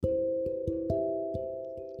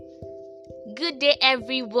Good day,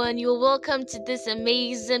 everyone. You're welcome to this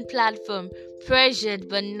amazing platform, Pressured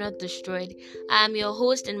but Not Destroyed. I'm your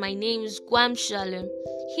host, and my name is Guam Shalom.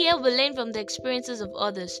 Here we learn from the experiences of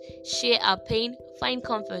others, share our pain, find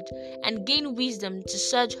comfort, and gain wisdom to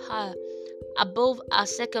surge higher above our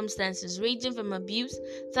circumstances, ranging from abuse,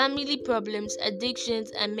 family problems,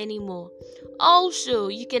 addictions, and many more. Also,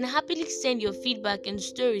 you can happily send your feedback and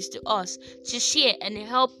stories to us to share and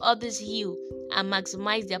help others heal and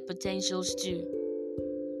maximize their potentials too.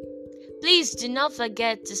 Please do not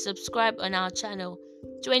forget to subscribe on our channel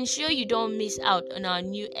to ensure you don't miss out on our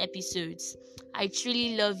new episodes. I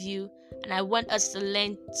truly love you, and I want us to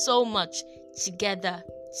learn so much together.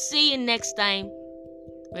 See you next time.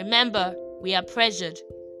 Remember, we are pressured,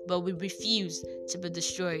 but we refuse to be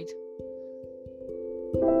destroyed.